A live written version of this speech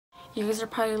You guys are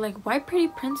probably like, why Pretty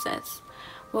Princess?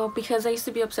 Well, because I used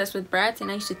to be obsessed with brats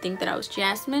and I used to think that I was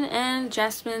Jasmine, and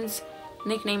Jasmine's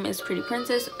nickname is Pretty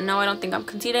Princess. No, I don't think I'm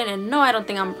conceited, and no, I don't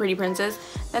think I'm a Pretty Princess.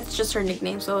 That's just her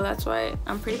nickname, so that's why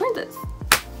I'm Pretty Princess.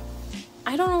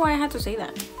 I don't know why I had to say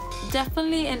that.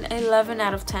 Definitely an 11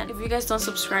 out of 10. If you guys don't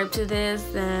subscribe to this,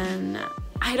 then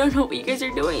I don't know what you guys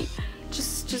are doing.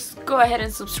 Just go ahead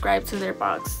and subscribe to their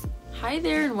box. Hi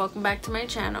there and welcome back to my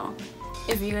channel.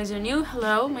 If you guys are new,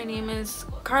 hello, my name is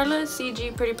Carla,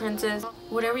 CG, Pretty Princess,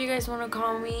 whatever you guys want to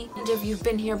call me. And if you've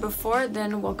been here before,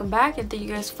 then welcome back, and thank you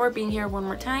guys for being here one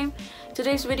more time.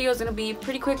 Today's video is going to be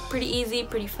pretty quick, pretty easy,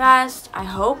 pretty fast, I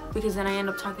hope, because then I end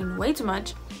up talking way too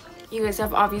much. You guys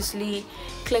have obviously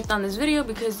clicked on this video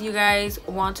because you guys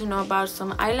want to know about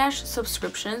some eyelash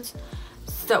subscriptions.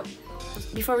 So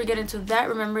before we get into that,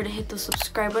 remember to hit the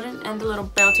subscribe button and the little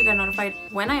bell to get notified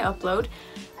when I upload.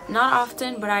 Not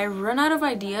often, but I run out of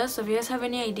ideas, so if you guys have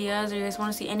any ideas or you guys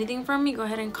want to see anything from me, go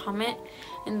ahead and comment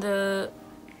in the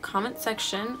comment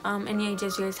section any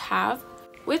ideas you guys have.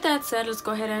 With that said, let's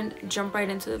go ahead and jump right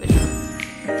into the video.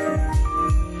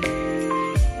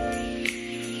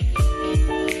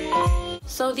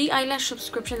 So the eyelash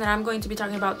subscription that I'm going to be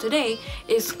talking about today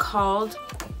is called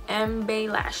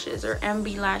Eyelashes or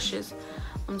Eyelashes.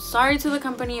 I'm sorry to the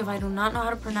company if I do not know how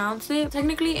to pronounce it.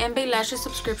 Technically, Eyelashes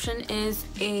subscription is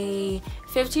a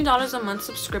 $15 a month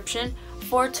subscription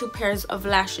for 2 pairs of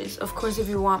lashes. Of course, if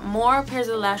you want more pairs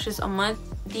of lashes a month,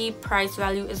 the price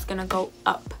value is gonna go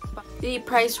up. The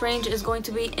price range is going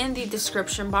to be in the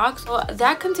description box. So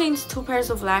that contains 2 pairs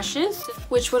of lashes,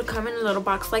 which would come in a little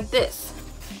box like this.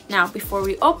 Now, before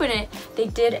we open it, they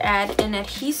did add an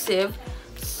adhesive.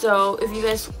 So if you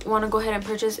guys want to go ahead and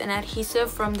purchase an adhesive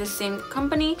from the same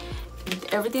company,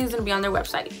 everything is going to be on their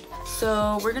website.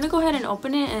 So we're going to go ahead and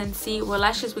open it and see what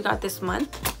lashes we got this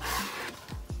month.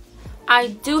 I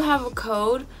do have a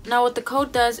code. Now what the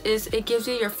code does is it gives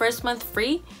you your first month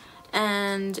free,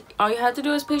 and all you have to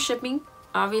do is pay shipping,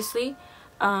 obviously,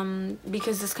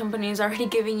 because this company is already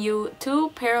giving you 2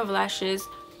 pair of lashes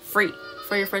free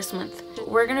for your first month.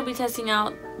 We're gonna be testing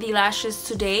out the lashes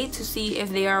today to see if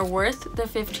they are worth the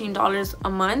 $15 a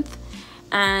month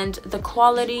and the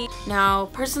quality. Now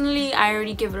personally, I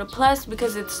already give it a plus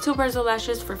because it's 2 pairs of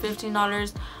lashes for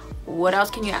 $15. What else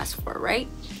can you ask for, right?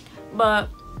 But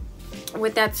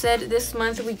with that said, this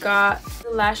month we got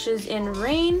the lashes in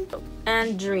Rain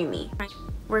and Dreamy.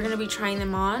 We're gonna be trying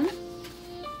them on.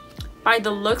 By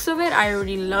the looks of it, I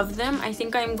already love them. I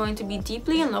think I'm going to be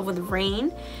deeply in love with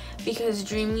Rain because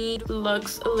Dreamy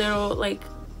looks a little like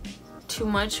too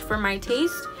much for my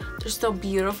taste. They're still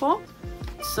beautiful.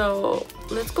 So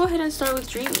let's go ahead and start with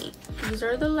Dreamy. These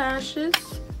are the lashes.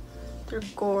 They're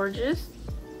gorgeous.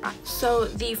 So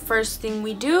the first thing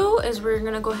we do is we're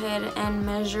gonna go ahead and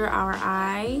measure our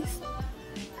eyes,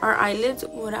 our eyelids.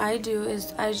 What I do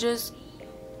is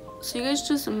so you guys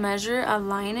just measure,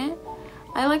 align it.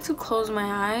 I like to close my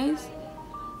eyes,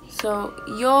 so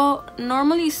you'll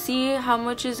normally see how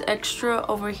much is extra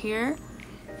over here.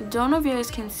 I don't know if you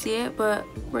guys can see it, but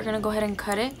we're gonna go ahead and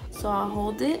cut it. So I'll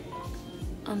hold it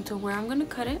until where I'm gonna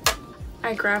cut it.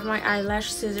 I grab my eyelash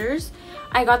scissors.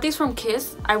 I got these from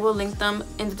Kiss. I will link them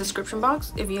in the description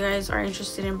box if you guys are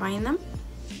interested in buying them.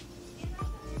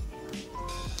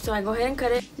 So I go ahead and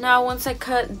cut it. Now once I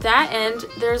cut that end,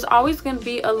 there's always gonna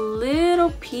be a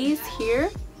little piece here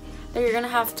that you're gonna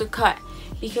have to cut,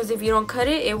 because if you don't cut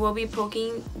it, it will be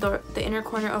poking the inner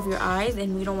corner of your eyes,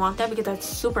 and we don't want that because that's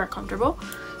super uncomfortable.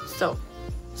 So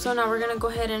now we're gonna go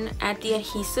ahead and add the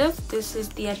adhesive. This is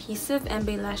the adhesive,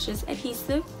 Eyelashes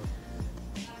adhesive.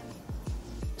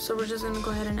 So we're just gonna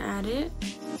go ahead and add it.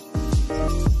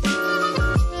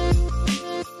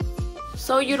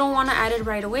 So you don't want to add it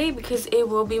right away because it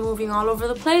will be moving all over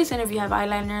the place, and if you have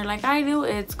eyeliner like I do,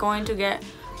 it's going to get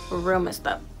real messed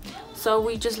up. So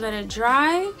we just let it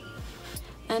dry,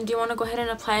 and you want to go ahead and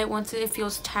apply it once it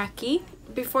feels tacky.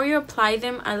 Before you apply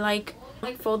them, I like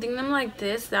folding them like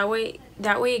this. That way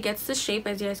it gets the shape.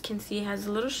 As you guys can see, it has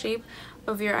a little shape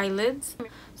of your eyelids.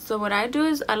 So what I do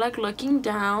is I like looking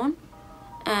down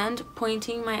and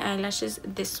pointing my eyelashes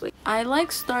this way. I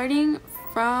like starting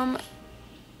from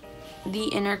the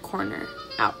inner corner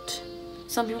out.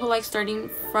 Some people like starting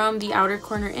from the outer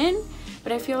corner in,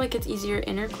 but I feel like it's easier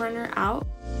inner corner out.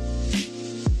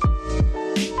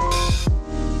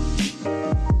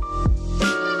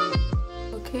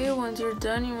 Okay, once you're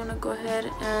done, you want to go ahead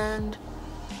and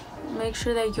make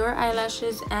sure that your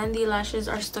eyelashes and the lashes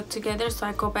are stuck together. So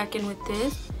I go back in with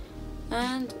this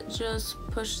and just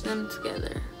push them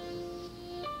together.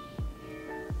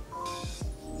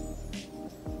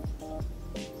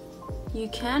 You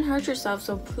can hurt yourself,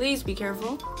 so please be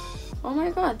careful. Oh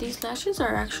my god, these lashes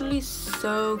are actually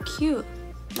so cute.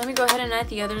 Let me go ahead and add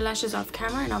the other lashes off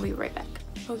camera and I'll be right back.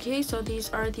 Okay, so these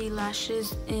are the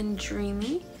lashes in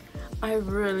Dreamy. I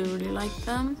really like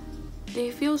them.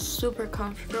 They feel super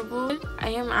comfortable. I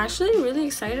am actually really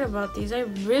excited about these. I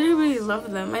really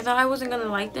love them. I thought I wasn't gonna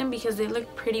like them because they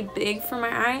look pretty big for my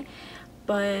eye,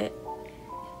 but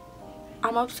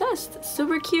I'm obsessed.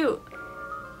 Super cute.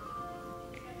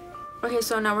 Okay,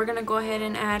 so now we're gonna go ahead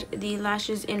and add the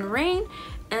lashes in Rain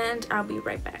and I'll be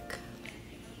right back.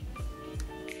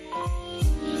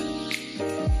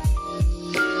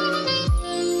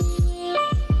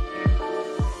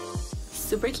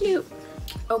 Super cute.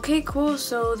 Okay, cool.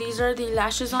 So these are the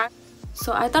lashes on.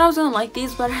 So I thought I was gonna like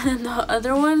these better than the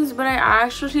other ones, but I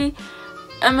actually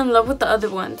am in love with the other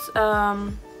ones.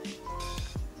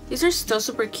 These are still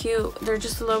super cute. They're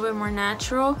just a little bit more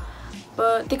natural,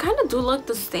 but they kind of do look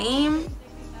the same,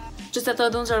 just that the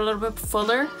other ones are a little bit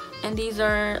fuller and these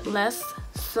are less.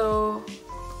 So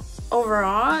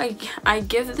overall, I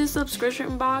give this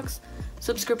subscription box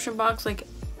like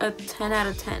a 10 out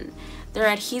of 10. Their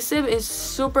adhesive is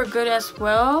super good as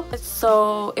well.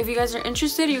 So if you guys are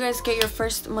interested, you guys get your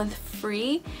first month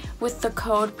free with the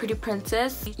code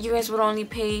PrettyPrincess. You guys would only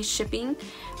pay shipping,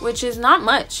 which is not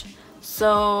much.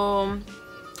 So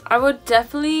I would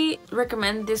definitely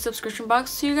recommend this subscription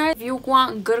box to you guys. If you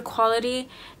want good quality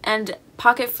and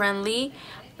pocket friendly,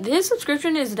 this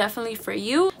subscription is definitely for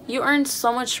you. You earn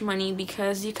so much money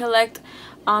because you collect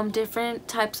different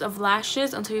types of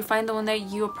lashes until you find the one that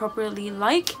you appropriately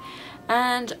like.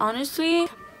 And honestly,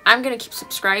 I'm gonna keep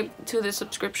subscribed to this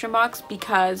subscription box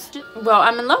because, well,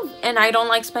 I'm in love and I don't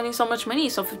like spending so much money.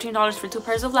 So $15 for 2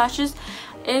 pairs of lashes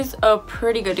is a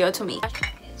pretty good deal to me.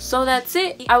 So that's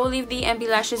it. I will leave the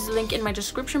Eyelashes link in my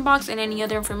description box and any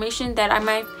other information that I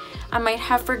might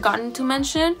have forgotten to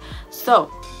mention.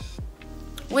 So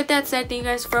with that said, thank you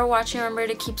guys for watching. Remember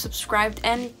to keep subscribed,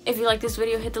 and if you like this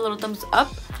video, hit the little thumbs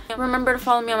up. Remember to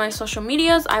follow me on my social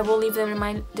medias. I will leave them in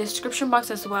my description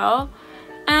box as well.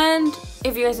 And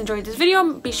if you guys enjoyed this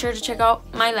video, be sure to check out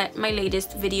my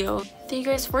latest video. Thank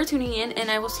you guys for tuning in, and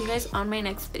I will see you guys on my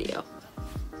next video.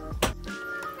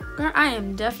 Girl, I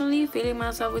am definitely feeling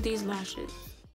myself with these lashes.